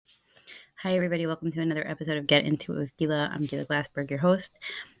Hi, everybody. Welcome to another episode of Get Into It with Gila. I'm Gila Glassberg, your host.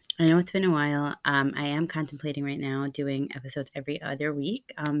 I know it's been a while. I am contemplating right now doing episodes every other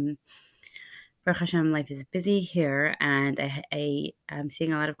week. Baruch Hashem, life is busy here, and I am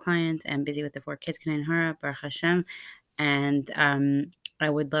seeing a lot of clients. I'm busy with the 4 kids, Kanan Hara, Baruch Hashem, and I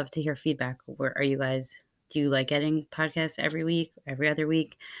would love to hear feedback. Where are you guys? Do you like getting podcasts every week, every other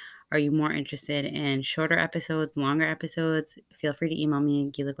week? Are you more interested in shorter episodes, longer episodes? Feel free to email me,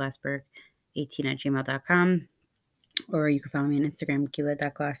 Gila Glassberg 18@gmail.com, or you can follow me on Instagram,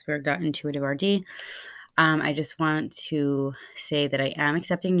 gila.glassberg.intuitiverd. I just want to say that I am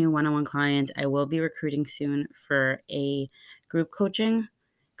accepting new one-on-one clients. I will be recruiting soon for a group coaching,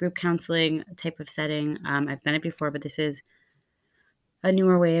 group counseling type of setting. I've done it before, but this is a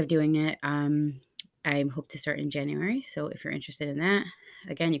newer way of doing it. I hope to start in January. So if you're interested in that,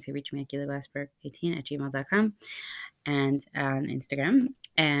 again, you can reach me at gilaglassberg18@gmail.com and on Instagram.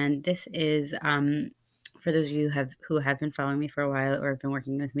 And this is for those of you who have been following me for a while or have been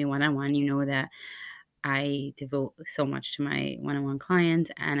working with me one-on-one, you know that I devote so much to my one-on-one clients,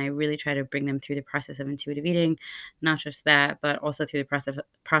 and I really try to bring them through the process of intuitive eating. Not just that, but also through the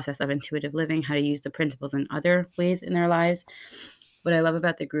process of intuitive living, how to use the principles in other ways in their lives. What I love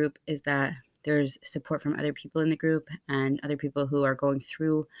about the group is that there's support from other people in the group and other people who are going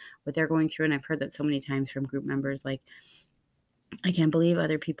through what they're going through. And I've heard that so many times from group members, like, I can't believe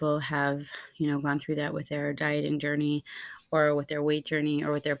other people have, gone through that with their dieting journey or with their weight journey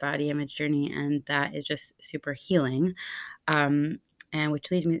or with their body image journey. And that is just super healing. Um, and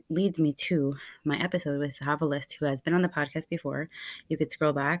which leads me to my episode with Sahava List, who has been on the podcast before. You could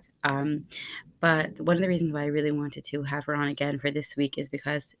scroll back. But one of the reasons why I really wanted to have her on again for this week is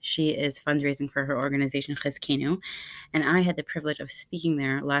because she is fundraising for her organization, Chizkenu. And I had the privilege of speaking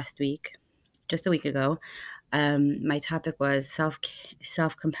there last week, just a week ago. My topic was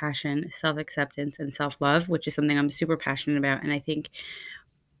self-compassion, self-acceptance, and self-love, which is something I'm super passionate about. And I think,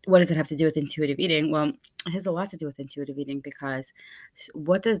 what does it have to do with intuitive eating? Well, it has a lot to do with intuitive eating, because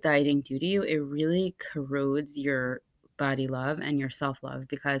what does dieting do to you? It really corrodes your body love and your self-love,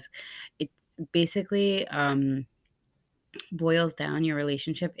 because it basically boils down your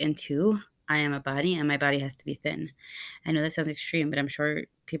relationship into, I am a body and my body has to be thin. I know that sounds extreme, but I'm sure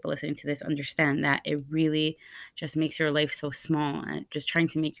people listening to this understand that it really just makes your life so small. And just trying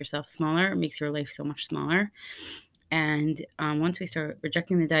to make yourself smaller makes your life so much smaller. And once we start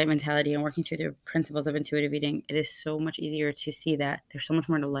rejecting the diet mentality and working through the principles of intuitive eating, it is so much easier to see that there's so much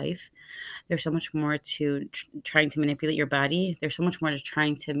more to life. There's so much more to trying to manipulate your body. There's so much more to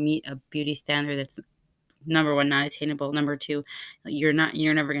trying to meet a beauty standard that's, number one, not attainable. Number two, you're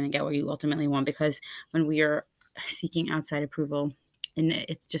never going to get what you ultimately want, because when we are seeking outside approval, and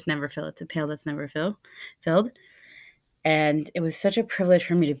it's just never filled. It's a pail that's never filled. And it was such a privilege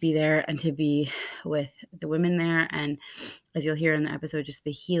for me to be there and to be with the women there. And as you'll hear in the episode, just the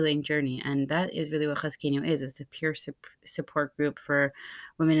healing journey. And that is really what Chizkenu is. It's a peer support group for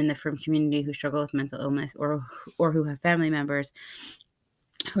women in the frum community who struggle with mental illness, or who have family members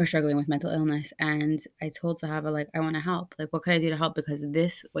who are struggling with mental illness. And I told Sahava, like, I want to help. Like, what can I do to help? Because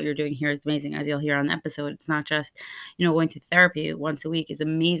what you're doing here is amazing. As you'll hear on the episode, it's not just, going to therapy once a week is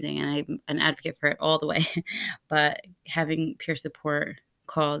amazing. And I'm an advocate for it all the way. But having peer support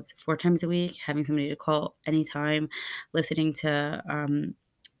calls 4 times a week, having somebody to call anytime, listening to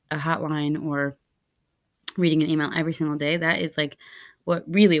a hotline, or reading an email every single day, that is like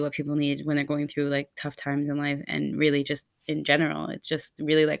what people need when they're going through like tough times in life, and really just in general. It's just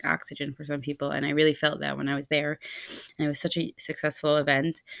really like oxygen for some people. And I really felt that when I was there. And it was such a successful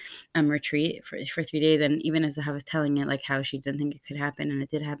event, retreat for 3 days. And even as I was telling it, like, how she didn't think it could happen, and it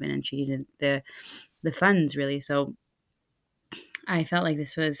did happen, and she needed the funds, really. So I felt like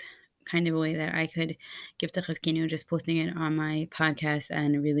this was kind of a way that I could give to Chizkenu, just posting it on my podcast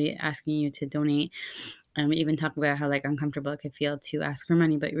and really asking you to donate. We even talk about how like uncomfortable it could feel to ask for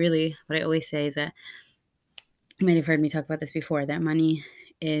money. But really, what I always say is that, you might have heard me talk about this before, that money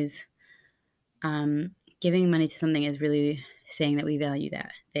is, giving money to something is really saying that we value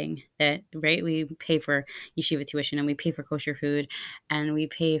that thing. That, right? We pay for yeshiva tuition, and we pay for kosher food, and we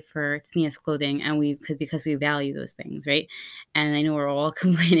pay for tznius clothing, and because we value those things, right? And I know we're all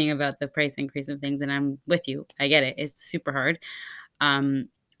complaining about the price increase of things, and I'm with you. I get it. It's super hard.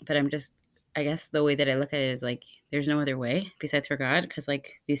 But I guess the way that I look at it is like, there's no other way besides for God, because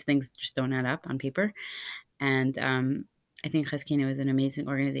like these things just don't add up on paper. And I think Chizkenu is an amazing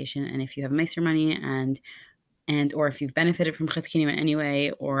organization. And if you have Meister money, or if you've benefited from Chizkenu in any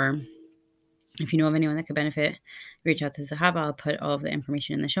way, or if you know of anyone that could benefit, reach out to Zahaba. I'll put all of the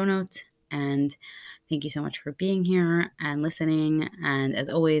information in the show notes. And thank you so much for being here and listening. And as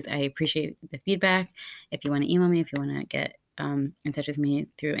always, I appreciate the feedback. If you want to email me, if you want to get in touch with me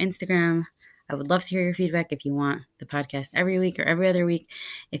through Instagram, I would love to hear your feedback. If you want the podcast every week or every other week,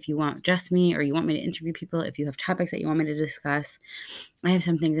 if you want just me or you want me to interview people, if you have topics that you want me to discuss, I have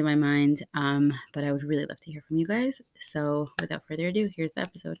some things in my mind, but I would really love to hear from you guys. So without further ado, here's the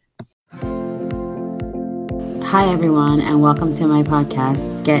episode. Hi, everyone, and welcome to my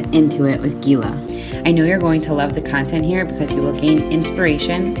podcast, Get Into It with Gila. I know you're going to love the content here because you will gain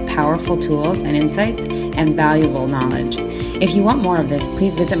inspiration, powerful tools and insights, and valuable knowledge. If you want more of this,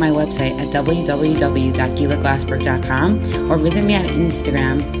 please visit my website at www.gilaglassberg.com or visit me on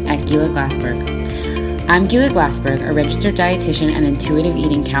Instagram at Gila Glassberg. I'm Gila Glassberg, a registered dietitian and intuitive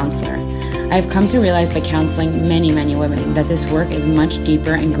eating counselor. I have come to realize by counseling many, many women that this work is much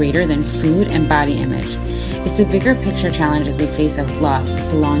deeper and greater than food and body image. It's the bigger picture challenges we face of love,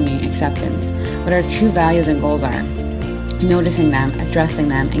 belonging, acceptance, what our true values and goals are, noticing them, addressing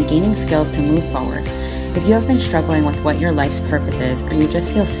them, and gaining skills to move forward. If you have been struggling with what your life's purpose is, or you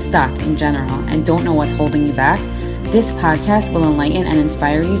just feel stuck in general and don't know what's holding you back, this podcast will enlighten and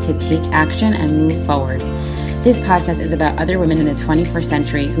inspire you to take action and move forward. This podcast is about other women in the 21st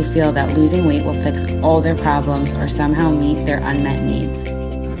century who feel that losing weight will fix all their problems or somehow meet their unmet needs.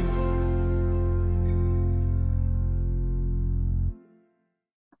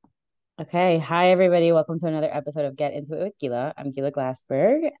 Okay, hi everybody. Welcome to another episode of Get Into It with Gila. I'm Gila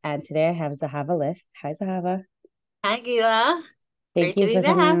Glassberg, and today I have Zahava List. Hi, Zahava. Hi, Gila. Thank Great to you be for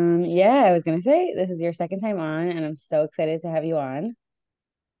coming back. on. Yeah, I was gonna say this is your second time on, and I'm so excited to have you on.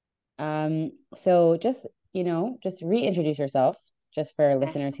 So just reintroduce yourself, just for Okay.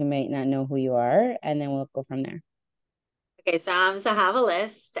 listeners who might not know who you are, and then we'll go from there. Okay, so I'm Zahava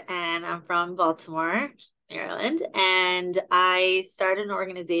List, and I'm from Baltimore, Maryland, and I started an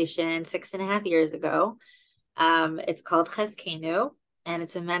organization 6.5 years ago. It's called Chazkenu, and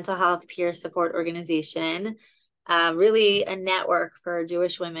it's a mental health peer support organization, really a network for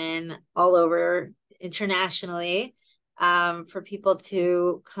Jewish women all over internationally, for people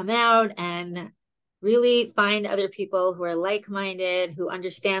to come out and really find other people who are like-minded, who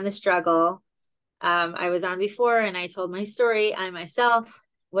understand the struggle. I was on before and I told my story. I myself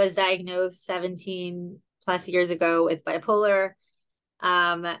was diagnosed 17 plus years ago with bipolar.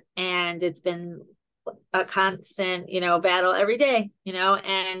 And it's been a constant, battle every day,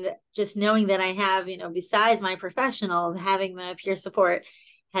 and just knowing that I have, besides my professional, having my peer support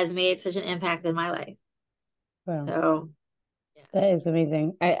has made such an impact in my life. Wow, So, yeah. that is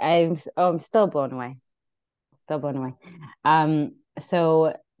amazing. I'm still blown away. Still blown away.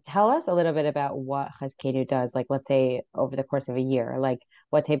 So tell us a little bit about what Chazkenu does, like let's say over the course of a year, like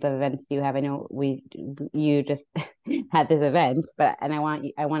what type of events do you have? I know you just had this event, and I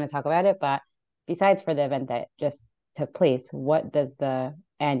want to talk about it, but besides for the event that just took place, what does the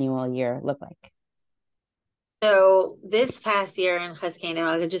annual year look like? So this past year in Chazkenu,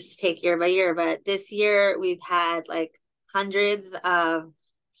 I could just take year by year, but this year we've had like hundreds of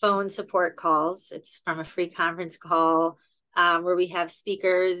phone support calls. It's from a free conference call, where we have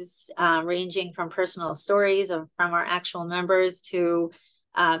speakers, ranging from personal stories from our actual members to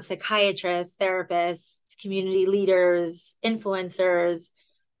psychiatrists, therapists, community leaders, influencers.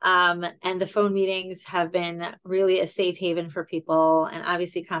 And the phone meetings have been really a safe haven for people. And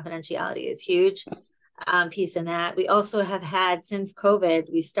obviously, confidentiality is huge, piece in that. We also have had, since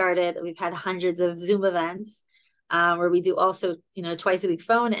COVID, we've had hundreds of Zoom events, where we do also, twice a week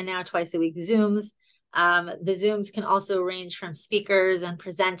phone and now twice a week Zooms. The Zooms can also range from speakers and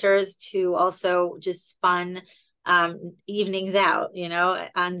presenters to also just fun evenings out,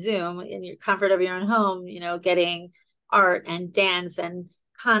 on Zoom in your comfort of your own home, getting art and dance and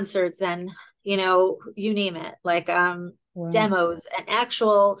concerts and, you name it, like Wow. demos and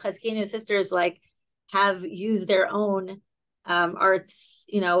actual Chazkenu sisters like have used their own arts,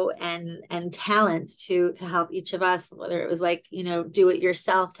 and talents to help each of us, whether it was like, do it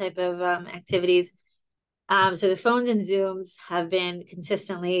yourself type of activities. So the phones and Zooms have been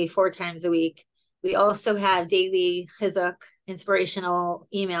consistently 4 times a week. We also have daily chizuk, inspirational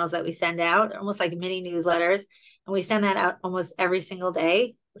emails that we send out, almost like mini newsletters. And we send that out almost every single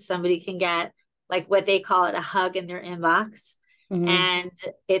day. Somebody can get like what they call it, a hug in their inbox. Hmm. And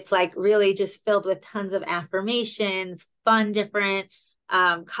it's like really just filled with tons of affirmations, fun, different,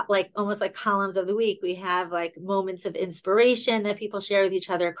 like almost like columns of the week. We have like moments of inspiration that people share with each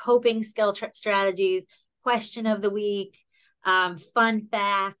other, coping strategies, question of the week, fun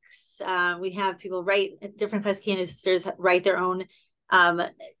facts. We have people write, different Chazkenu sisters write their own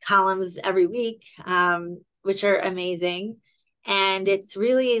columns every week, which are amazing. And it's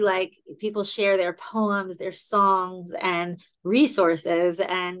really like people share their poems, their songs, and resources.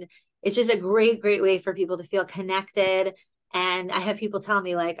 And it's just a great way for people to feel connected. And I have people tell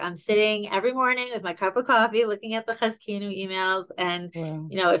me, like, I'm sitting every morning with my cup of coffee, looking at the Chazkenu emails. And,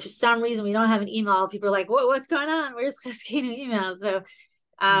 Wow. if for some reason we don't have an email, people are like, what's going on? Where's Chazkenu emails? So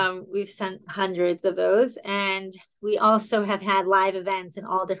we've sent hundreds of those. And we also have had live events in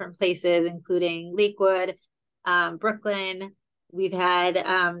all different places, including Lakewood, Brooklyn. We've had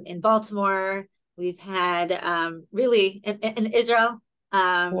in Baltimore. We've had really in Israel. They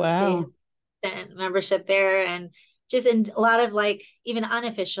Wow. had membership there, and just in a lot of like even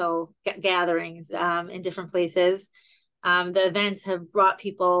unofficial gatherings in different places. The events have brought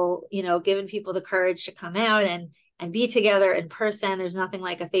people, given people the courage to come out and be together in person. There's nothing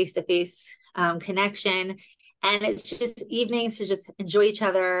like a face-to-face connection. And it's just evenings to just enjoy each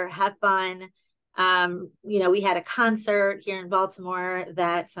other, have fun. We had a concert here in Baltimore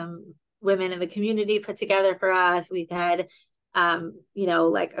that some women in the community put together for us. We've had,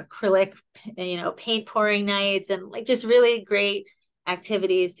 like acrylic, paint pouring nights, and like just really great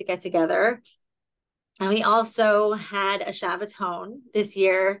activities to get together. And we also had a Shabbaton this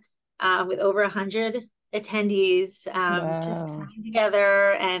year with over 100 attendees, just Wow. coming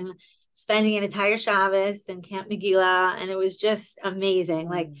together and spending an entire Shabbos in Camp Nagila. And it was just amazing.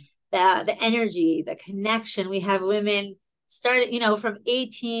 Like Mm. the energy, the connection. We have women started, from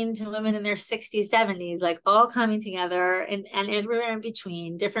 18 to women in their 60s, 70s, like all coming together, and everywhere in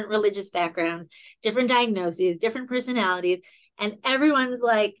between, different religious backgrounds, different diagnoses, different personalities. And everyone's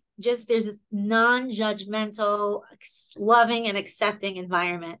like, just there's this non-judgmental, loving and accepting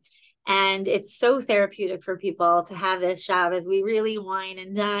environment. And it's so therapeutic for people to have this Shabbos. We really wine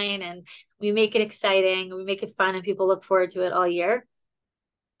and dine, and we make it exciting. We make it fun, and people look forward to it all year.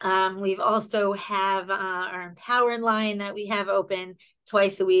 We've also have our Empower line that we have open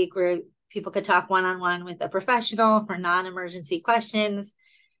twice a week, where people could talk one-on-one with a professional for non-emergency questions.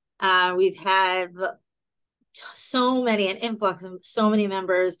 We've had an influx of so many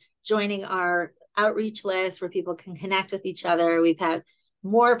members joining our outreach list where people can connect with each other. We've had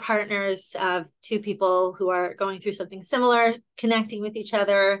more partners of two people who are going through something similar, connecting with each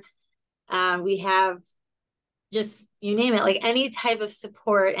other. We have just, you name it, like any type of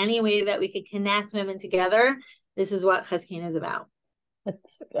support, any way that we could connect women together. This is what Chazkina is about.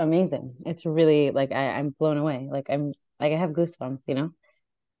 That's amazing. It's really like I'm blown away. I have goosebumps.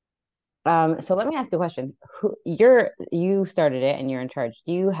 So let me ask you a question. You started it and you're in charge.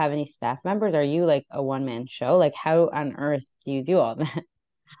 Do you have any staff members? Are you like a one-man show? Like how on earth do you do all that?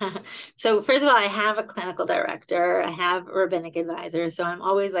 So first of all, I have a clinical director. I have rabbinic advisors. So I'm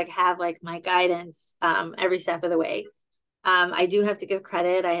always like have like my guidance every step of the way. I do have to give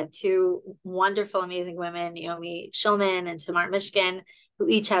credit. I have two wonderful, amazing women, Naomi Shulman and Tamar Mishkin, who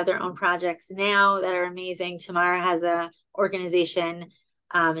each have their own projects now that are amazing. Tamar has a organization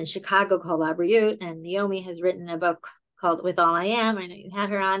in Chicago called Labriut, and Naomi has written a book called With All I Am. I know you had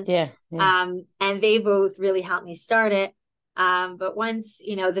her on. Yeah, yeah. And they both really helped me start it. But once,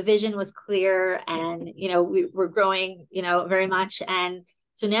 the vision was clear, and, we were growing, very much. And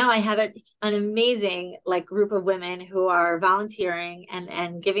so now I have an amazing like group of women who are volunteering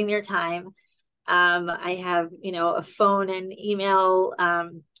and giving their time. I have, a phone and email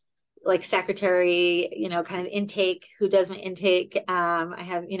like secretary, kind of intake who does my intake. I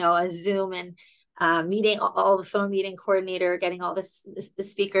have, a Zoom and meeting, all the phone meeting coordinator, getting all the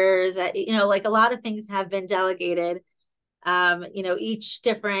speakers. Like a lot of things have been delegated. Each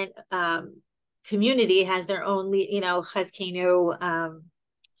different community has their own, Chazkenu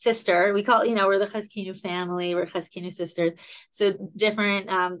sister. We call, we're the Chazkenu family, we're Chazkenu sisters. So different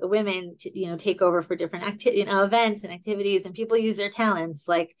the women, take over for different events and activities, and people use their talents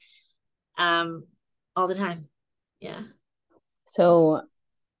like all the time. Yeah. So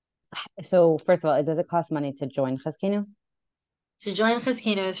first of all, does it cost money to join Chazkenu? To join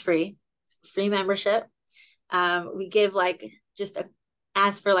Chazkenu is free membership. We give like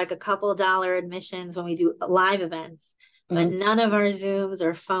ask for like a couple $1 admissions when we do live events, but Mhm. none of our Zooms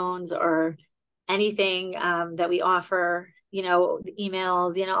or phones or anything that we offer, the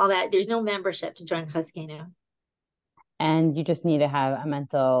emails, all that. There's no membership to join Chazkenu. And you just need to have a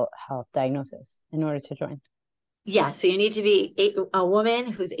mental health diagnosis in order to join. Yeah, so you need to be a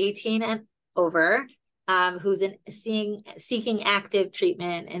woman who's 18 and over, who's seeking active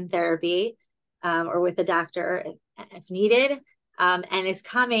treatment and therapy, or with a doctor if needed, and is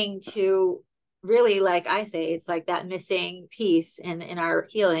coming to really, like I say, it's like that missing piece in our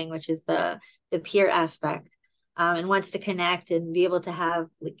healing, which is the peer aspect, and wants to connect and be able to have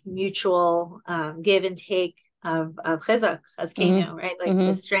like mutual give and take of chizuk, Mm-hmm. chazkenu, right? Like the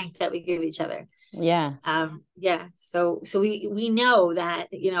Mm-hmm. strength that we give each other. Yeah. Yeah. So we know that,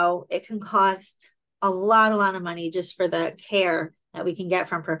 it can cost a lot of money just for the care that we can get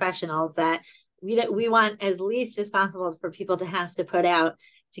from professionals that we want as least as possible for people to have to put out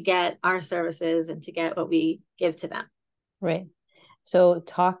to get our services and to get what we give to them. Right. So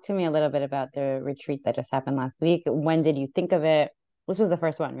talk to me a little bit about the retreat that just happened last week. When did you think of it? This was the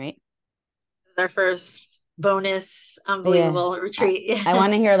first one, right? Our first bonus, Yeah. unbelievable I, retreat. I Yeah.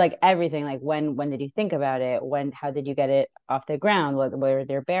 want to hear like everything. Like when did you think about it? How did you get it off the ground? What were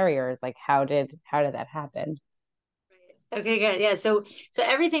there barriers? Like how did that happen? Okay, good. Yeah. So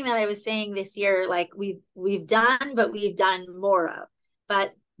everything that I was saying this year, like we've done, but we've done more of.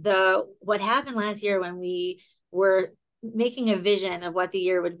 But the what happened last year when we were making a vision of what the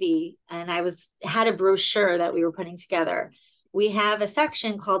year would be, and I was had a brochure that we were putting together. We have a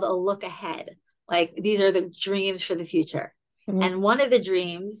section called a look ahead. Like these are the dreams for the future. Mm-hmm. And one of the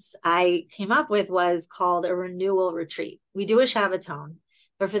dreams I came up with was called a renewal retreat. We do a Shabbaton,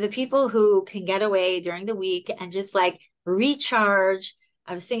 but for the people who can get away during the week and just like recharge.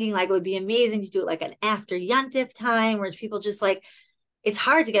 I was thinking like it would be amazing to do it like an after Yontif time where people just like it's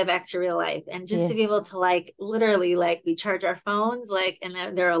hard to get back to real life and just Yeah. to be able to like literally like we charge our phones like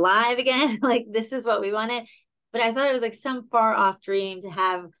and they're alive again. Like this is what we wanted. But I thought it was like some far off dream to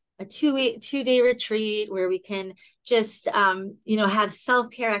have a 2 day retreat where we can just have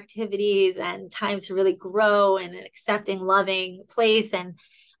self-care activities and time to really grow in an accepting, loving place and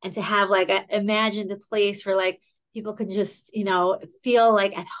to have like imagined a place where like people can just feel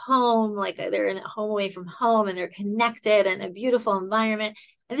like at home, like they're in a home away from home and they're connected and a beautiful environment.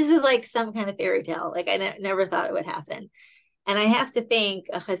 And this was like some kind of fairy tale. Like I never thought it would happen. And I have to thank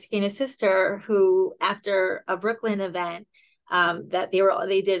a Chazkenu sister who, after a Brooklyn event, that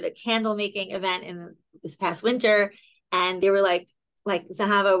they did a candle making event in this past winter, and they were like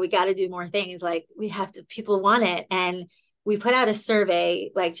Zahava, we got to do more things. Like we have to, people want it, and we put out a survey,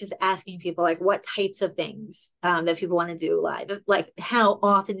 like just asking people like what types of things that people want to do live, like how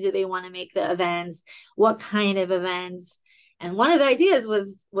often do they want to make the events, what kind of events. And one of the ideas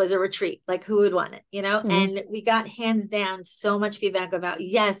was a retreat, like who would want it. Mm-hmm. And we got hands down so much feedback about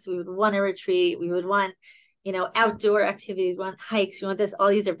yes, we would want a retreat, we would want outdoor activities, we want hikes, we want this, all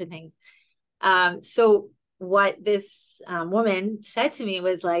these different things. So what this woman said to me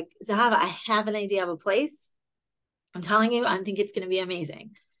was like, Zahava, I have an idea of a place. I'm telling you, I think it's going to be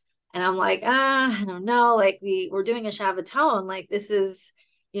amazing. And I'm like, I don't know. Like we're doing a Shabbaton. Like this is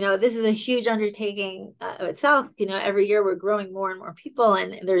a huge undertaking of itself. Every year we're growing more and more people,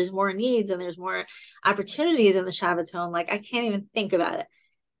 and there's more needs and there's more opportunities in the Shabbaton. Like I can't even think about it.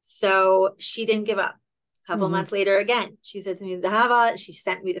 So she didn't give up. A couple Mm-hmm. months later, again, she said to me, Zahava, she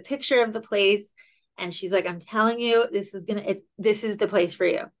sent me the picture of the place. And she's like, I'm telling you, this is the place for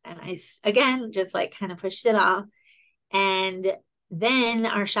you. And I, again, just like kind of pushed it off. And then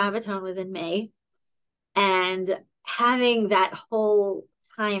our Shabbaton was in May. And having that whole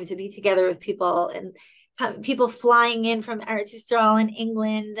time to be together with people and people flying in from Eretz Yisrael and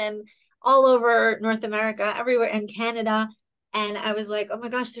England and all over North America, everywhere, and Canada. And I was like, oh my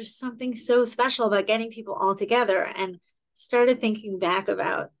gosh, there's something so special about getting people all together. And started thinking back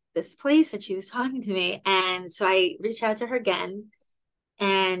about this place that she was talking to me. And so I reached out to her again.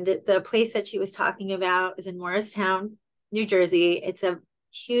 And the place that she was talking about is in Morristown, New Jersey. It's a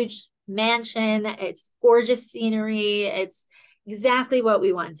huge mansion. It's gorgeous scenery. It's exactly what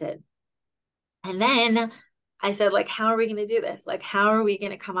we wanted. And then I said, like, how are we going to do this? Like, how are we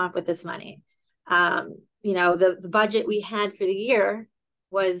going to come up with this money? The budget we had for the year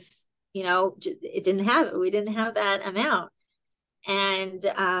was, it didn't have it. We didn't have that amount. And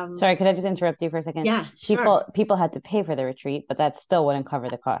Sorry, could I just interrupt you for a second? yeah, sure. People had to pay for the retreat, but that still wouldn't cover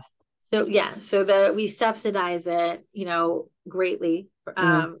the cost. So yeah, we subsidize it, greatly.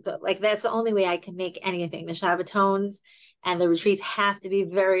 Mm-hmm. Like that's the only way I can make anything. The Shabbatons and the retreats have to be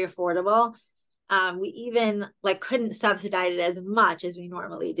very affordable. We even like couldn't subsidize it as much as we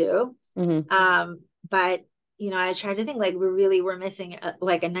normally do. Mm-hmm. But I tried to think like we're missing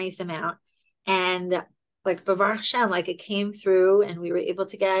like a nice amount, and like Baruch Hashem, like it came through, and we were able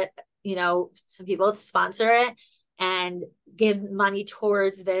to get some people to sponsor it and give money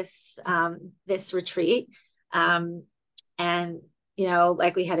towards this retreat. And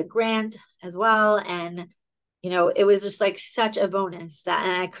like we had a grant as well, and it was just like such a bonus that,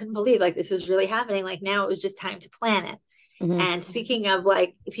 and I couldn't believe like this was really happening. Like now it was just time to plan it. Mm-hmm. And speaking of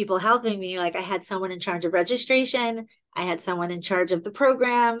like people helping me, like I had someone in charge of registration, I had someone in charge of the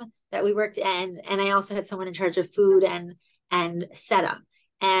program that we worked in, and I also had someone in charge of food and setup.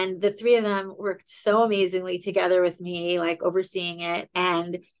 And the three of them worked so amazingly together with me, like overseeing it.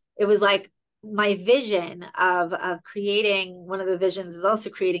 And it was like my vision of creating, one of the visions is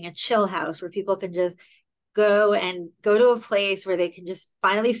also creating a chill house where people can just go to a place where they can just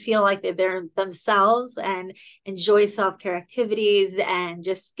finally feel like they're themselves and enjoy self-care activities and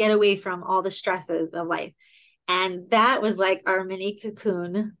just get away from all the stresses of life. And that was like our mini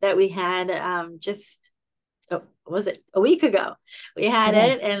cocoon that we had just was it a week ago? We had Yeah.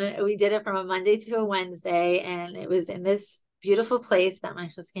 it, and we did it from a Monday to a Wednesday, and it was in this beautiful place that my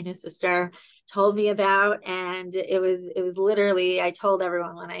Filipino sister told me about. And it was literally, I told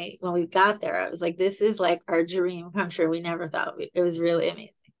everyone when we got there, I was like, this is like our dream come true. We never thought it was really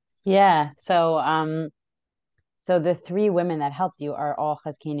amazing. Yeah. So the three women that helped you are all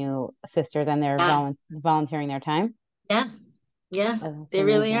Chazkenu sisters, and they're Yeah, volunteering their time. yeah, yeah, Oh, that's they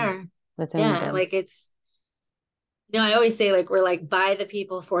really amazing. are. That's Yeah, amazing. like it's, I always say like we're like by the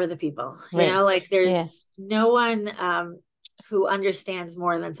people for the people, Right. like Yeah. there's no one who understands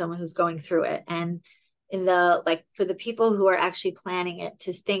more than someone who's going through it. And in the like for the people who are actually planning it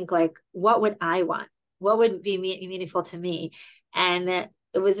to think like, what would I want? What would be meaningful to me? And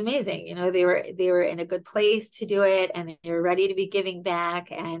it was amazing. They were in a good place to do it, and they were ready to be giving back,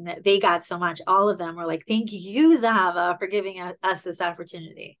 and they got so much. All of them were like, thank you, Zahava, for giving us this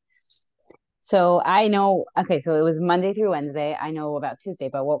opportunity. So I know, okay, so it was Monday through Wednesday. I know about Tuesday,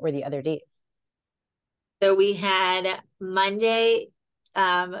 but what were the other days? So we had Monday,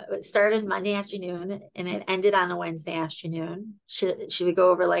 it started Monday afternoon and it ended on a Wednesday afternoon. Should we go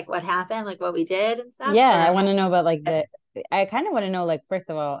over like what happened, like what we did and stuff, Yeah, I or want to know about like I kind of want to know, like, first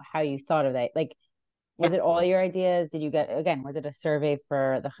of all, how you thought of that. Like, was yeah. it all your ideas? Did you get, again, was it a survey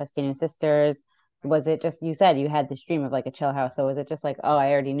for the Chastina sisters? Was it just, you said you had this dream of like a chill house. So was it just like, oh,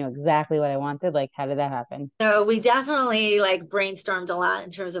 I already knew exactly what I wanted? Like, how did that happen? So we definitely like brainstormed a lot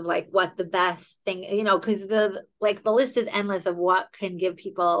in terms of like what the best thing, because the list is endless of what can give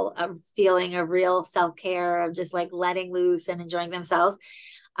people a feeling of real self-care, of just like letting loose and enjoying themselves.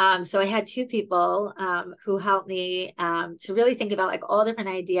 So I had two people who helped me to really think about like all different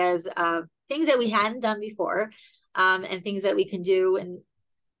ideas of things that we hadn't done before, and things that we can do, and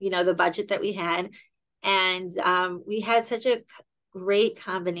the budget that we had. And we had such a great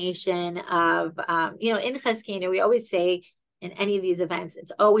combination of, in Cheskena, we always say in any of these events,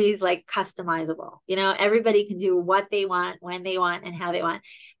 it's always like customizable. Everybody can do what they want, when they want, and how they want.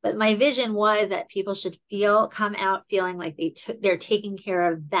 But my vision was that people should come out feeling like they're taking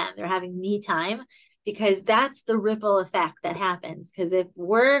care of them. They're having me time, because that's the ripple effect that happens. Because if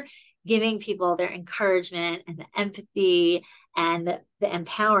we're giving people their encouragement and the empathy and the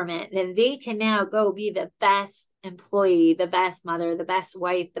empowerment, then they can now go be the best employee, the best mother, the best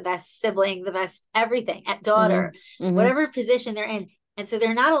wife, the best sibling, the best everything, at Mm-hmm. daughter, Mm-hmm. whatever position they're in. And so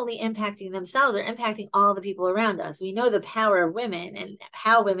they're not only impacting themselves, they're impacting all the people around us. We know the power of women and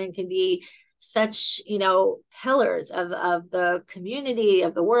how women can be such, pillars of the community,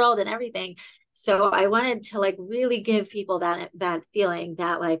 of the world, and everything. So I wanted to like really give people that feeling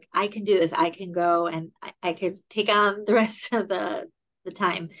that like I can do this, I can go, and I could take on the rest of the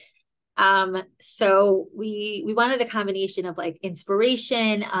time. So we wanted a combination of like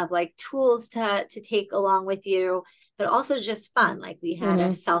inspiration, of like tools to take along with you, but also just fun. Like we had a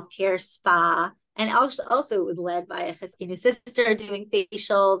Mm-hmm. self-care spa, and also it was led by a Cheskinu sister doing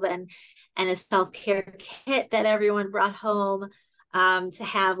facials, and a self-care kit that everyone brought home, to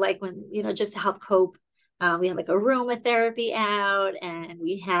have like when, just to help cope. We had like a aromatherapy out, and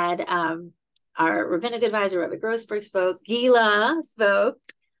we had our rabbinic advisor, Rabbi Grossberg spoke, Gila spoke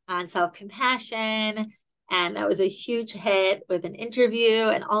on self-compassion. And that was a huge hit with an interview,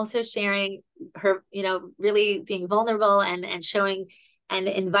 and also sharing her, really being vulnerable and showing and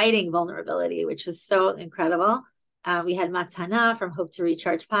inviting vulnerability, which was so incredible. We had Matzana from Hope to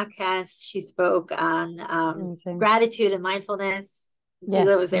Recharge podcast. She spoke on Amazing. gratitude and mindfulness. Yeah,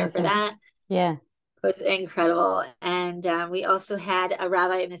 Gila was there for amazing. that. Yeah. It was incredible. And we also had a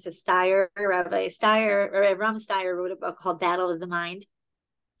Rabbi, Mrs. Steyer. Rabbi Steyer, or Ram Steyer, wrote a book called Battle of the Mind.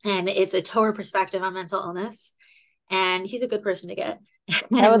 And it's a Torah perspective on mental illness. And he's a good person to get.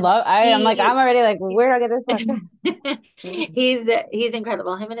 I would And love, I'm like, I'm he already like, where do I get this book? he's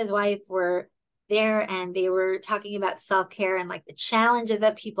incredible. Him and his wife were there, and they were talking about self-care and like the challenges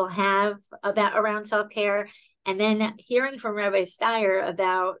that people have about around self-care. And then hearing from Rabbi Steyer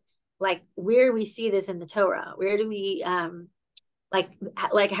about like where we see this in the Torah. Where do we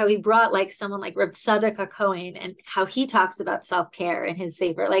like how he brought like someone like Reb Tzadok HaKohen, and how he talks about self-care in his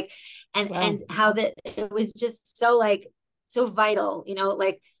Sefer, like, and Wow. how that it was just so like so vital,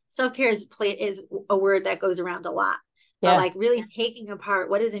 like self-care is a word that goes around a lot. but Yeah. like really taking apart,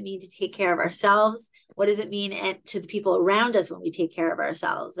 what does it mean to take care of ourselves? What does it mean to the people around us when we take care of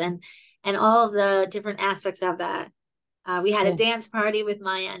ourselves, and all of the different aspects of that. We had a Yeah. dance party with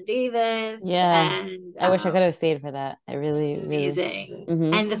Maya and Davis, Yeah. and I wish I could have stayed for that. I it really, was really. amazing.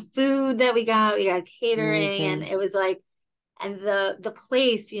 Hmm. And the food that we got catering, and Amazing. it was like, and the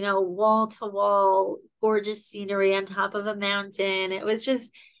place, wall to wall, gorgeous scenery on top of a mountain. It was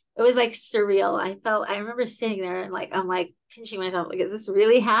like surreal. I remember sitting there and I'm like pinching myself, like, is this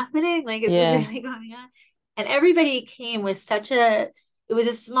really happening? Like, is this Yeah. really going on? And everybody came with it was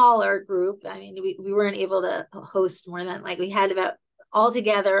a smaller group. I mean, we weren't able to host more than, like, we had about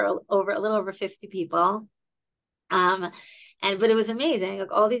altogether over a little over 50 people. Um, but it was amazing.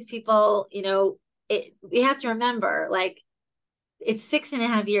 Like, all these people, we have to remember, like, it's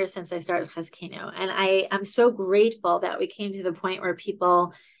 6.5 years since I started Chazkenu, and I'm so grateful that we came to the point where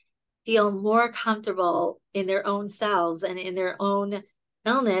people feel more comfortable in their own selves and in their own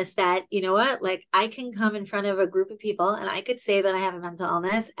illness, that, you know what, like, I can come in front of a group of people and I could say that I have a mental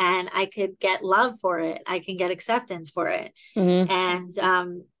illness, and I could get love for it. I can get acceptance for it. Hmm.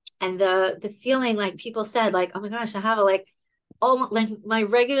 And the feeling, like, people said, like, oh my gosh, I have a, like, all, like, my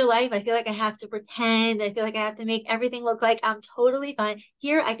regular life, I feel like I have to pretend, I feel like I have to make everything look like I'm totally fine.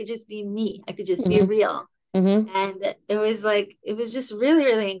 Here I could just be me, I could just be Hmm. real. Hmm. And it was just really,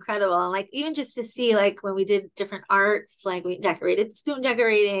 really incredible. And, like, even just to see, like, when we did different arts, like, we decorated spoon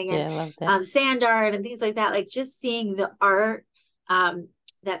decorating Yeah, and I loved it. sand art and things like that, like, just seeing the art, um,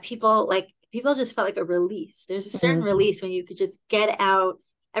 that people just felt like a release. There's a certain Hmm. release when you could just get out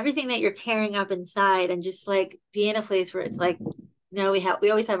everything that you're carrying up inside, and just, like, be in a place where it's like, we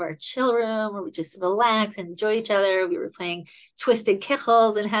always have our chill room where we just relax and enjoy each other. We were playing twisted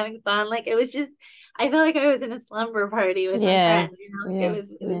kickles and having fun. Like, it was just, I felt like I was in a slumber party with my Yeah. friends, like, Yeah. it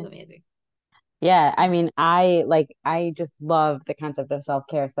was Yeah. amazing. Yeah. I mean, I just love the concept of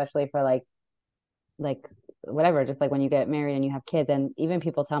self-care, especially for like whatever, just like when you get married and you have kids. And even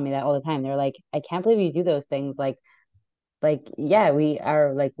people tell me that all the time. They're like, I can't believe you do those things. Yeah, we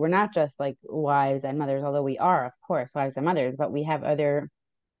are, like, we're not just like wives and mothers, although we are, of course, wives and mothers, but we have other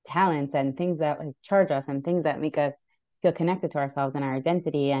talents and things that like charge us and things that make us feel connected to ourselves and our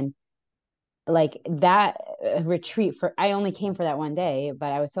identity. And like that retreat, for I only came for that one day,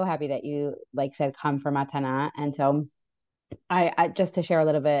 but I was so happy that you like said come for matana. And so I just to share a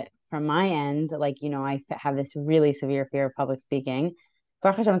little bit from my end, like, I have this really severe fear of public speaking.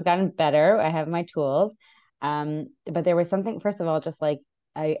 Baruch Hashem has gotten better. I have my tools. But there was something, first of all, just like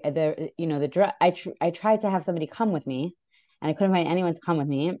the drive, I tried to have somebody come with me, and I couldn't find anyone to come with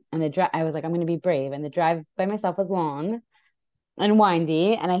me. And the drive, I was like, I'm going to be brave. And the drive by myself was long and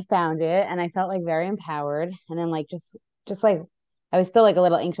windy, and I found it, and I felt like very empowered. And then like just like I was still like a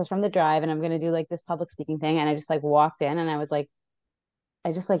little anxious from the drive, and I'm going to do like this public speaking thing, and I just like walked in, and I was like, I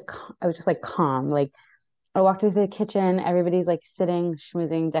was just like calm. Like, I walked into the kitchen, everybody's like sitting,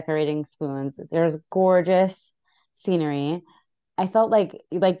 schmoozing, decorating spoons. There's gorgeous scenery. I felt like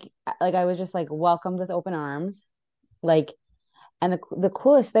I was just like welcomed with open arms. Like, and the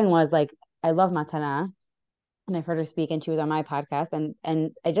coolest thing was, like, I love Matana, and I've heard her speak, and she was on my podcast,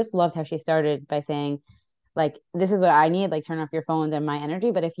 and I just loved how she started by saying, like, this is what I need, like, turn off your phones and my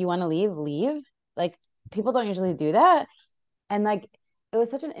energy, but if you want to leave, leave. Like, people don't usually do that. And like, it was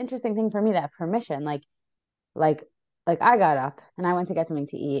such an interesting thing for me, that permission. Like I got up and I went to get something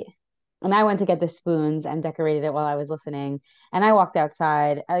to eat, and I went to get the spoons and decorated it while I was listening, and I walked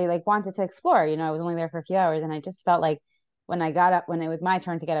outside. I like wanted to explore, I was only there for a few hours, and I just felt like when I got up, when it was my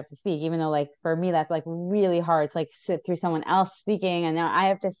turn to get up to speak, even though like for me that's like really hard to like sit through someone else speaking and now I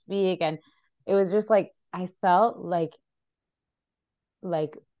have to speak. And it was just like I felt like I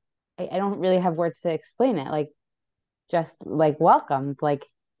don't really have words to explain it. Like, just like welcomed. Like,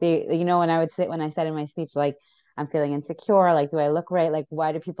 when I said in my speech, like, I'm feeling insecure, like, do I look right? Like,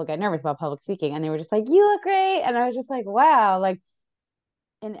 why do people get nervous about public speaking? And they were just like, you look great. And I was just like, wow, like,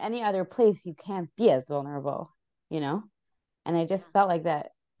 in any other place you can't be as vulnerable, you know? And I just felt like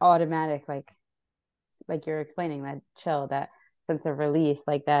that automatic, like you're explaining, that chill, that sense of release,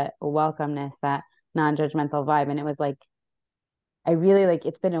 like that welcomeness, that non-judgmental vibe. And it was like, I really, like,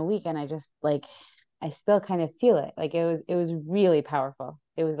 it's been a week, and I just like I still kind of feel it. Like, it was really powerful.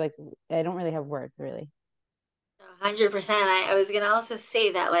 It was like I don't really have words, really. 100%. I was going to also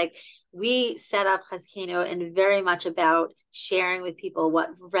say that, like, we set up Chazkenu and very much about sharing with people what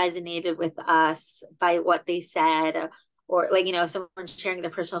resonated with us by what they said, or, like, if someone's sharing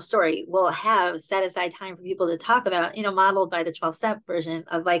their personal story, we'll have set aside time for people to talk about, modeled by the 12-step version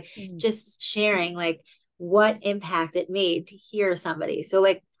of, like, Mm. just sharing, like, what impact it made to hear somebody. So,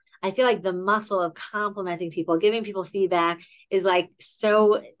 like, I feel like the muscle of complimenting people, giving people feedback is like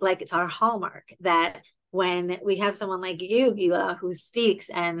so like it's our hallmark that when we have someone like you, Gila, who speaks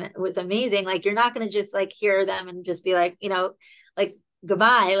and was amazing, like you're not going to just like hear them and just be like, like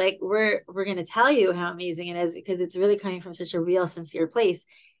goodbye. Like we're going to tell you how amazing it is because it's really coming from such a real, sincere place.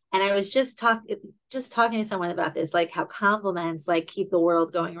 And I was just talking to someone about this, like how compliments like keep the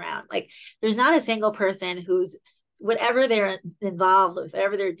world going around. Like there's not a single person who's whatever they're involved with,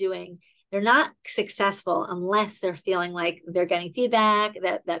 whatever they're doing, they're not successful unless they're feeling like they're getting feedback,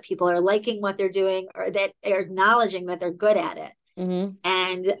 that people are liking what they're doing, or that they're acknowledging that they're good at it. Mm-hmm.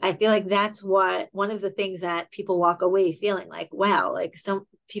 And I feel like that's one of the things that people walk away feeling like, wow, like some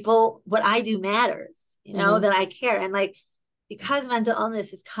people, what I do matters, Mm-hmm. that I care. And like, because mental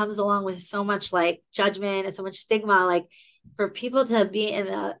illness comes along with so much like judgment and so much stigma, like for people to be in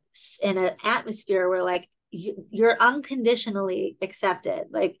an atmosphere where like you're unconditionally accepted,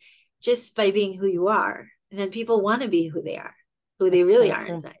 like just by being who you are, and then people want to be who they are, who they That's really so are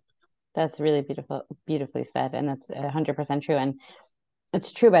true. inside. That's really beautifully said. And that's 100% true. And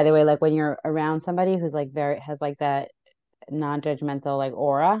it's true, by the way, like when you're around somebody who's like has like that non-judgmental, like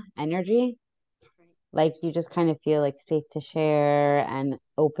aura energy, like you just kind of feel like safe to share and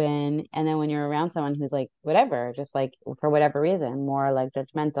open. And then when you're around someone who's like whatever, just like for whatever reason, more like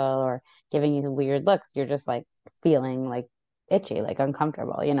judgmental or giving you weird looks, you're just like feeling like itchy, like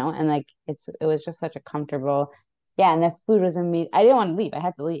uncomfortable, And like it was just such a comfortable, yeah. And the food was amazing. I didn't want to leave. I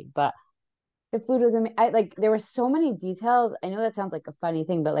had to leave, but the food was amazing. I like there were so many details. I know that sounds like a funny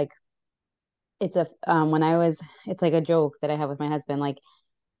thing, but like it's a when I was it's like a joke that I have with my husband, like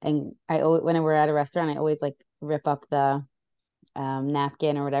and I always, when we're at a restaurant, I always like rip up the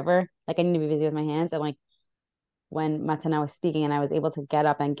napkin or whatever. Like I need to be busy with my hands. And like when Matana was speaking and I was able to get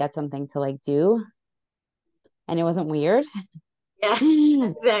up and get something to like do, and it wasn't weird. Yeah,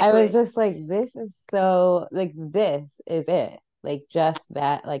 I was exactly. just like, this is so like this is it. Like just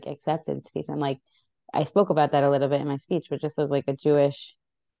that like acceptance piece. And like I spoke about that a little bit in my speech, but just as like a Jewish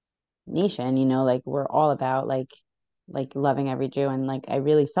nation, like we're all about like loving every Jew, and like I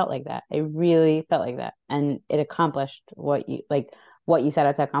really felt like that. I really felt like that, and it accomplished what you set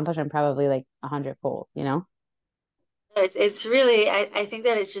out to accomplish, and probably like 100-fold. It's really I think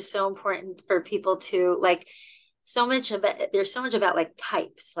that it's just so important for people to like so much about there's so much about like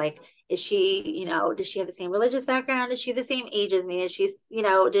types. Like, is she, does she have the same religious background? Is she the same age as me? Is she,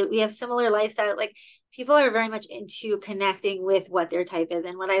 do we have similar lifestyle? Like people are very much into connecting with what their type is.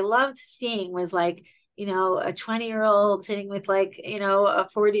 And what I loved seeing was like, a 20-year-old sitting with like, a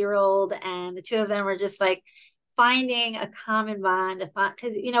 40-year-old, and the two of them were just like finding a common bond,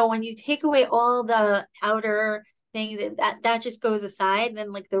 because when you take away all the outer things that just goes aside,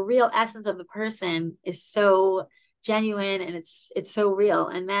 then like the real essence of the person is so genuine, and it's so real.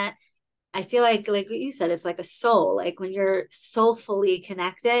 And that I feel like what you said, it's like a soul. Like when you're soulfully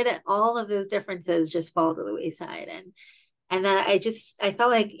connected, all of those differences just fall to the wayside. And then I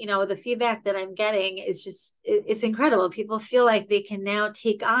felt like, the feedback that I'm getting is just it's incredible. People feel like they can now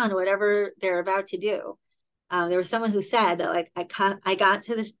take on whatever they're about to do. There was someone who said that like I got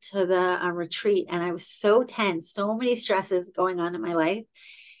to the retreat, and I was so tense, so many stresses going on in my life,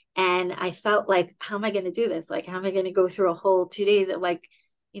 and I felt like, how am I going to do this? Like, how am I going to go through a whole 2 days of like,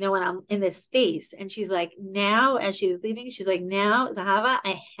 when I'm in this space? And she's like, now, as she was leaving, she's like, now, Zahava,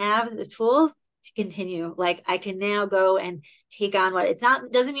 I have the tools to continue. Like, I can now go and take on what it's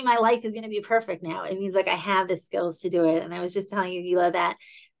not, doesn't mean my life is going to be perfect now. It means like I have the skills to do it. And I was just telling you, Gila, that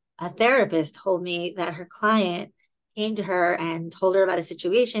a therapist told me that her client came to her and told her about a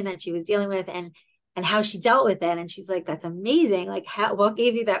situation that she was dealing with, and how she dealt with it. And she's like, that's amazing. Like, what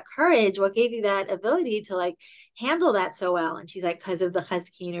gave you that courage? What gave you that ability to like handle that so well? And she's like, because of the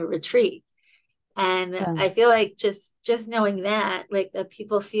Chazkinu retreat. And Yeah. I feel like just knowing that, like, that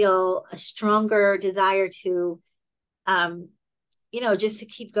people feel a stronger desire to, um, just to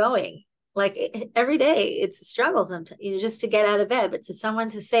keep going. Like every day, it's a struggle sometimes, just to get out of bed. But to someone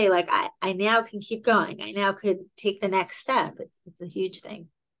to say, like, I now can keep going. I now could take the next step. It's a huge thing.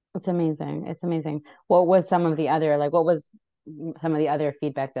 It's amazing. It's amazing. What was some of the other like what was some of the other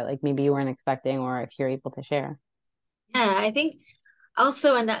feedback that like maybe you weren't expecting, or if you're able to share? Yeah, I think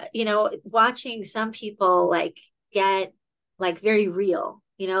also, and watching some people like get like very real,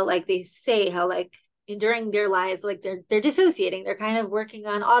 like they say how like during their lives, like they're dissociating, they're kind of working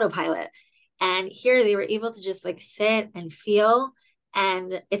on autopilot. And here they were able to just like sit and feel.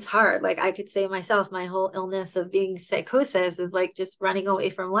 And it's hard. Like I could say myself, my whole illness of being psychosis is like just running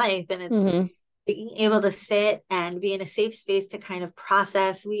away from life. And Mm-hmm. being able to sit and be in a safe space to kind of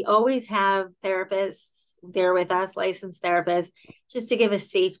process. We always have therapists there with us, licensed therapists, just to give us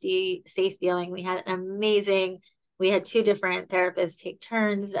safe feeling. We had two different therapists take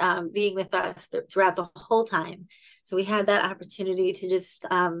turns being with us throughout the whole time. So we had that opportunity to just,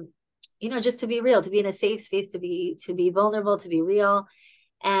 just to be real, to be in a safe space, to be vulnerable, to be real.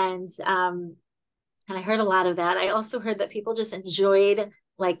 And I heard a lot of that. I also heard that people just enjoyed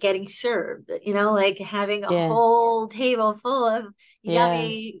like getting served, like having a Yeah. whole table full of Yeah.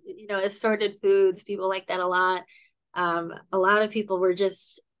 yummy, assorted foods. People like that a lot. A lot of people were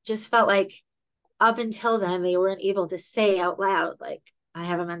just felt like up until then they weren't able to say out loud, like, I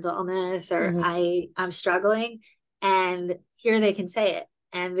have a mental illness or Hmm. I'm struggling. And here they can say it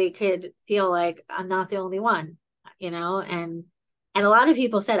and they could feel like I'm not the only one, and a lot of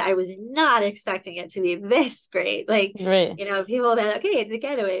people said I was not expecting it to be this great. Like, Right. people that, okay, it's a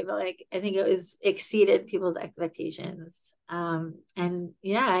getaway, but like I think it was exceeded people's expectations. And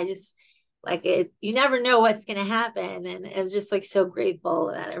yeah, I just like it, you never know what's gonna happen. And I'm just like so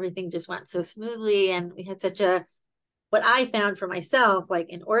grateful that everything just went so smoothly. And we had such a what I found for myself, like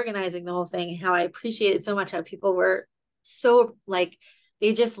in organizing the whole thing, how I appreciated so much how people were so like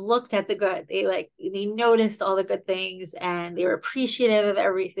they just looked at the good. They noticed all the good things and they were appreciative of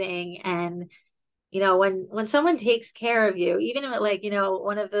everything. And when someone takes care of you, even if like,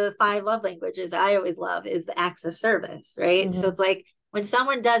 one of the five love languages I always love is the acts of service, right? So Hmm. it's like when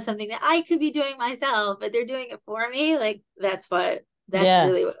someone does something that I could be doing myself, but they're doing it for me, like that's Yeah.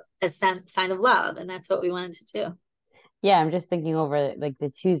 really a sign of love. And that's what we wanted to do. Yeah. I'm just thinking over like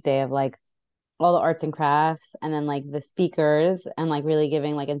the Tuesday of like all the arts and crafts and then like the speakers and like really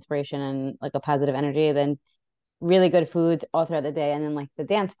giving like inspiration and like a positive energy, then really good food all throughout the day, and then like the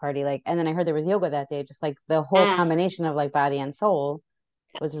dance party, like, and then I heard there was yoga that day, just like the whole Yeah, combination of like body and soul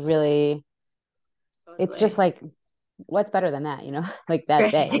was yes, really, it's just totally. like what's better than that, like that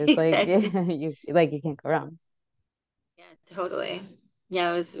Right, day, it's like exactly. you can't go wrong. Yeah, totally.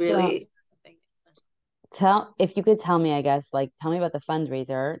 Yeah, it was So really something special. tell, if you could tell me, I guess, like tell me about the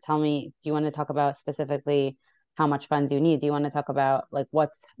fundraiser. Tell me, do you want to talk about specifically how much funds you need? Do you want to talk about like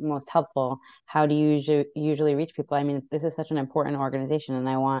what's most helpful? How do you usually reach people? I mean, this is such an important organization and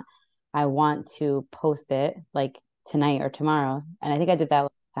I want to post it like tonight or tomorrow. And I think I did that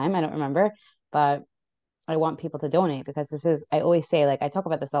last time. I don't remember, but I want people to donate because this is, I always say, like, I talk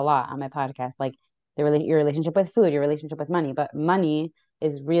about this a lot on my podcast, like your relationship with food, your relationship with money, but money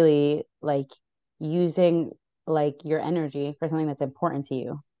is really like using like your energy for something that's important to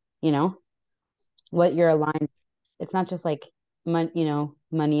you, you know, what you're aligned. It's not just like money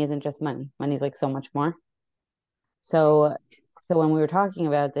isn't just money. Money's like so much more. So, so when we were talking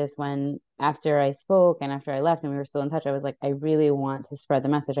about this, when after I spoke and after I left and we were still in touch, I was like, I really want to spread the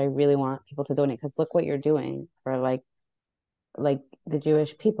message. I really want people to donate because look what you're doing for like the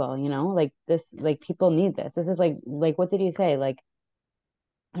Jewish people, like this, Yeah, like people need this. This is like what did you say? Like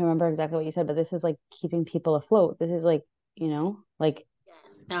I don't remember exactly what you said, but this is like keeping people afloat. This is like, like yeah.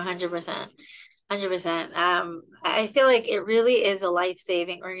 No, 100%. 100%. I feel like it really is a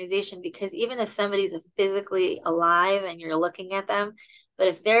life-saving organization because even if somebody's physically alive and you're looking at them, but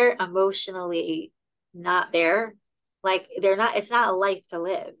if they're emotionally not there, like it's not a life to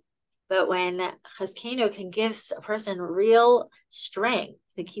live. But when Chazkenu can give a person real strength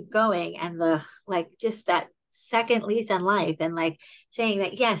to keep going and the like just that second lease on life and like saying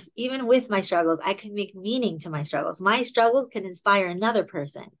that yes, even with my struggles, I can make meaning to my struggles. My struggles can inspire another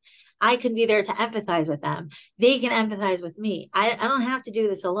person. I can be there to empathize with them. They can empathize with me. I don't have to do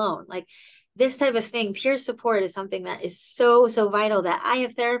this alone. Like this type of thing, peer support is something that is so, so vital that I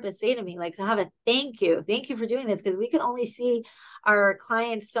have therapists say to me, like, Zahava, thank you. Thank you for doing this because we can only see our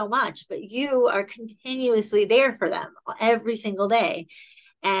clients so much, but you are continuously there for them every single day.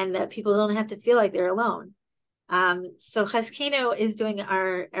 And that people don't have to feel like they're alone. So Chazkenu is doing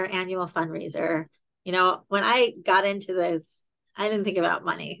our annual fundraiser. When I got into this, I didn't think about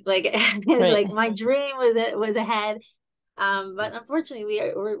money. Like it was right. like my dream was ahead. But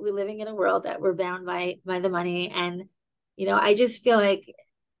unfortunately, we're living in a world that we're bound by the money, and I just feel like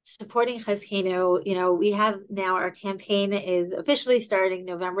supporting Chazkenu. We have now our campaign is officially starting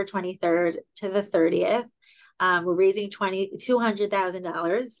November 23rd to the 30th. We're raising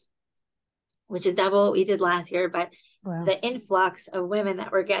 $200,000, which is double what we did last year. But Wow. the influx of women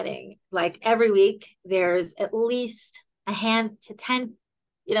that we're getting, like every week, there's at least a hand to 10,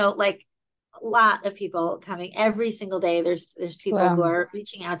 like a lot of people coming every single day. There's people who Wow. are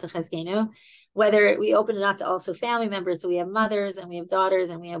reaching out to Chazkenu, whether we open it up to also family members. So we have mothers and we have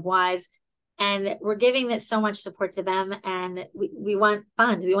daughters and we have wives. And we're giving this so much support to them, and we want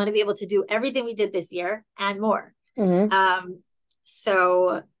funds. We want to be able to do everything we did this year and more. Mm-hmm.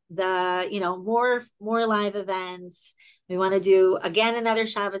 So the, more live events. We want to do again another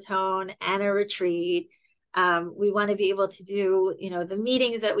Shabbaton and a retreat. We want to be able to do, the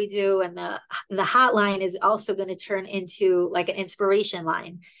meetings that we do, and the hotline is also going to turn into like an inspiration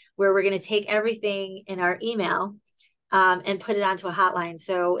line where we're going to take everything in our email and put it onto a hotline.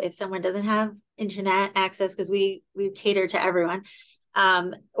 So if someone doesn't have internet access, because we cater to everyone,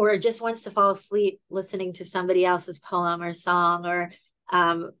 or just wants to fall asleep listening to somebody else's poem or song, or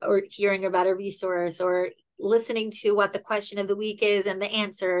hearing about a resource, or listening to what the question of the week is and the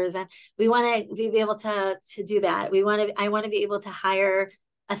answers. And we want to be able to do that. I want to be able to hire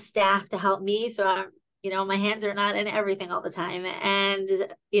a staff to help me. So my hands are not in everything all the time, and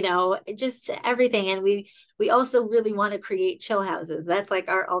just everything. And we also really want to create chill houses. That's like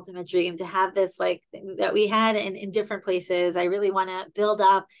our ultimate dream, to have this like that we had in different places. I really want to build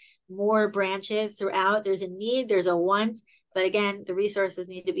up more branches throughout. There's a need, there's a want, but again, the resources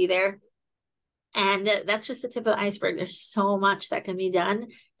need to be there. And that's just the tip of the iceberg. There's so much that can be done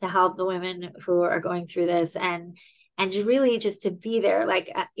to help the women who are going through this, and really just to be there.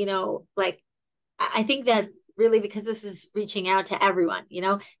 Like, I think that really, because this is reaching out to everyone,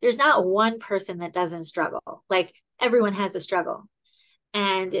 there's not one person that doesn't struggle. Like, everyone has a struggle.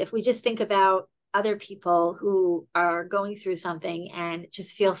 And if we just think about other people who are going through something and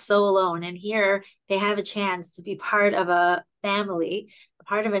just feel so alone, and here they have a chance to be part of a family, a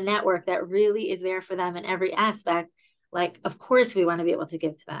part of a network that really is there for them in every aspect, like, of course we want to be able to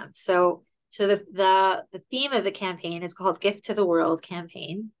give to them. So the theme of the campaign is called Gift to the World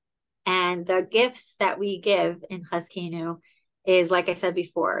campaign. And the gifts that we give in Chazkeinu is, like I said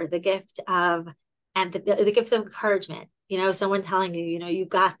before, the gift of, and the gifts of encouragement. Someone telling you, you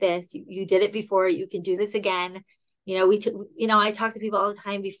got this, you did it before, you can do this again. I talk to people all the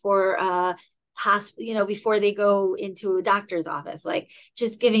time before before they go into a doctor's office, like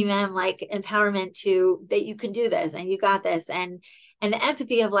just giving them like empowerment to that you can do this and you got this, and the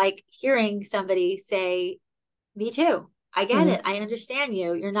empathy of like hearing somebody say, me too. I get it. I understand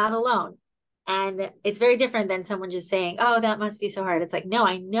you. You're not alone. And it's very different than someone just saying, oh, that must be so hard. It's like, no,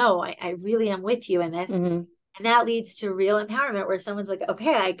 I know. I really am with you in this. Mm-hmm. And that leads to real empowerment, where someone's like,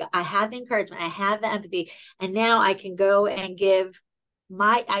 okay, I have the encouragement, I have the empathy, and now I can go and I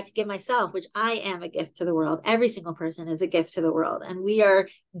could give myself, which I am a gift to the world. Every single person is a gift to the world. And we are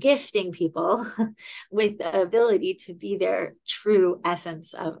gifting people with the ability to be their true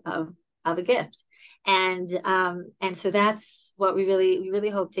essence of a gift. And so that's what we really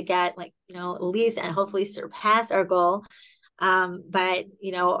hope to get, like, at least, and hopefully surpass our goal. But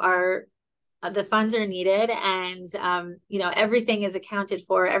the funds are needed, and everything is accounted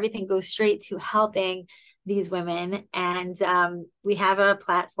for. Everything goes straight to helping these women. And we have a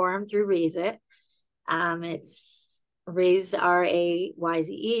platform through Raise It. It's raise,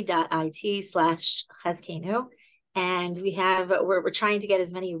 RAYZE.IT/Chazkeinu. And we're trying to get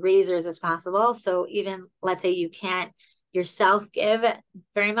as many raisers as possible. So even, let's say you can't yourself give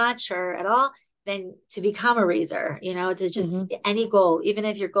very much or at all, then to become a raiser, to just any goal, even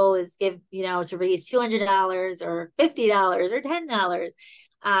if your goal is to raise $200 or $50 or $10,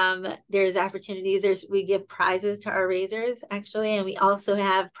 there's opportunities. We give prizes to our raisers, actually, and we also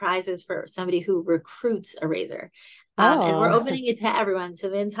have prizes for somebody who recruits a raiser. And we're opening it to everyone, to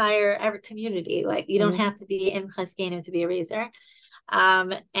the entire community. Like, you don't have to be in Chazkeinu to be a raiser.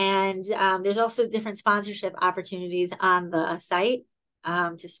 And there's also different sponsorship opportunities on the site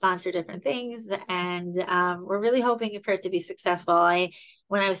to sponsor different things. And we're really hoping for it to be successful.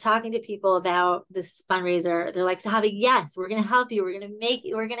 When I was talking to people about this fundraiser, they're like, Zahavi, yes, we're going to help you. We're going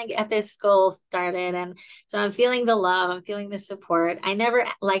to get this goal started. And so I'm feeling the love. I'm feeling the support. I never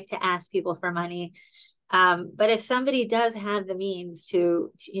like to ask people for money. But if somebody does have the means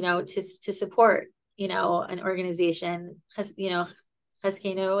to support, an organization,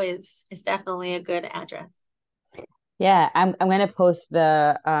 Chazkeinu is definitely a good address. Yeah, I'm going to post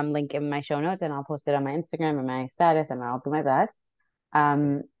the link in my show notes, and I'll post it on my Instagram and my status, and I'll do my best.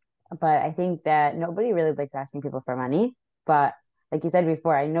 But I think that nobody really likes asking people for money. But like you said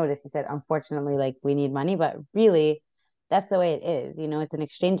before, I noticed you said, unfortunately, like, we need money, but really that's the way it is. It's an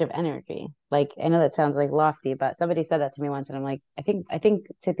exchange of energy. Like, I know that sounds like lofty, but somebody said that to me once, and I'm like, I think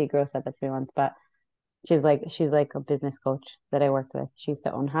Tippy Gross said that to me once, but she's like a business coach that I worked with. She used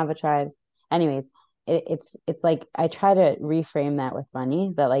to own Hava Tribe. Anyways, it's like I try to reframe that with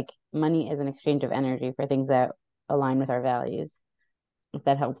money, that like money is an exchange of energy for things that align with our values, if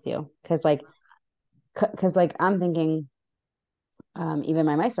that helps you. Because like I'm thinking, even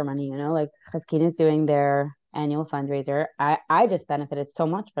my Mysore money, like Chazkina is doing their annual fundraiser. I just benefited so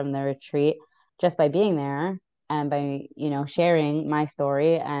much from the retreat just by being there and by, sharing my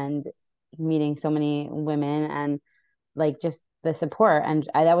story and meeting so many women and like just the support. And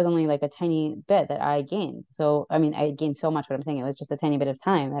that was only like a tiny bit that I gained. So, I mean, I gained so much, but I'm saying it was just a tiny bit of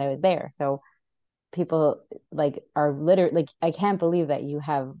time that I was there. So people like are literally like, I can't believe that you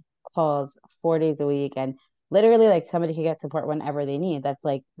have calls 4 days a week and literally like somebody can get support whenever they need. That's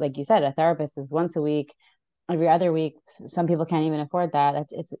like you said, a therapist is once a week, every other week. Some people can't even afford that.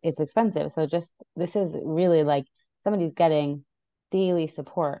 It's expensive. So just this is really like somebody's getting daily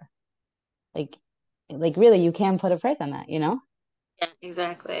support. Like really you can put a price on that, Yeah,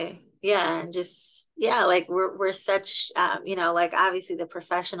 exactly. Yeah, and just like we're such like obviously the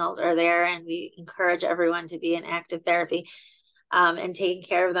professionals are there and we encourage everyone to be in active therapy and taking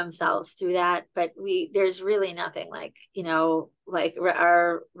care of themselves through that. But there's really nothing like, like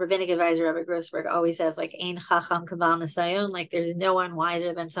our rabbinic advisor, Rabbi Grossberg, always says, like, Ein Chacham Kabal Nisayon, like there's no one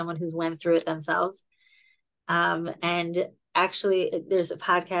wiser than someone who's went through it themselves. And actually, there's a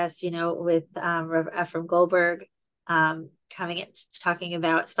podcast, with Rav Ephraim Goldberg coming in, talking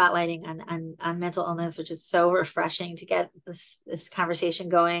about spotlighting on mental illness, which is so refreshing to get this conversation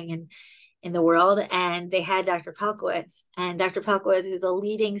going and in the world. And they had Dr. Palkowitz, and Dr. Palkowitz, who's a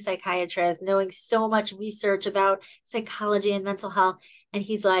leading psychiatrist, knowing so much research about psychology and mental health. And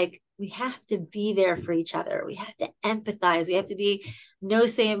he's like, we have to be there for each other. We have to empathize. We have to be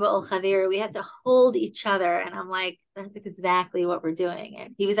nosei b'ol chavir. We have to hold each other. And I'm like, that's exactly what we're doing.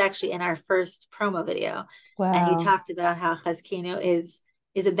 And he was actually in our first promo video. Wow. And he talked about how Chazkenu is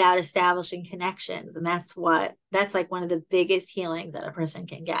about establishing connections. And that's like one of the biggest healings that a person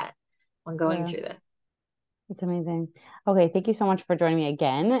can get when going through this. It's amazing. Okay, thank you so much for joining me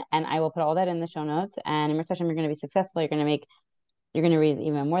again. And I will put all that in the show notes. And in Mitzvah Hashem, you're going to be successful. You're going to raise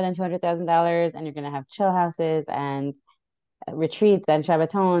even more than $200,000, and you're going to have chill houses and retreats and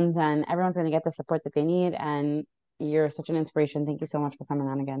Shabbatons, and everyone's going to get the support that they need. And you're such an inspiration. Thank you so much for coming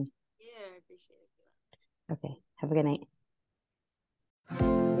on again. Yeah, I appreciate it. Okay, have a good night.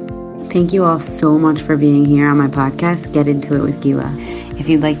 Thank you all so much for being here on my podcast, Get Into It with Gila. If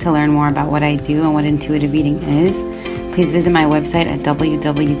you'd like to learn more about what I do and what intuitive eating is, please visit my website at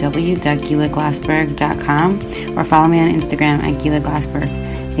www.gilaglassberg.com or follow me on Instagram at Gila Glassberg.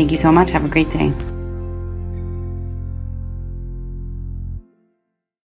 Thank you so much. Have a great day.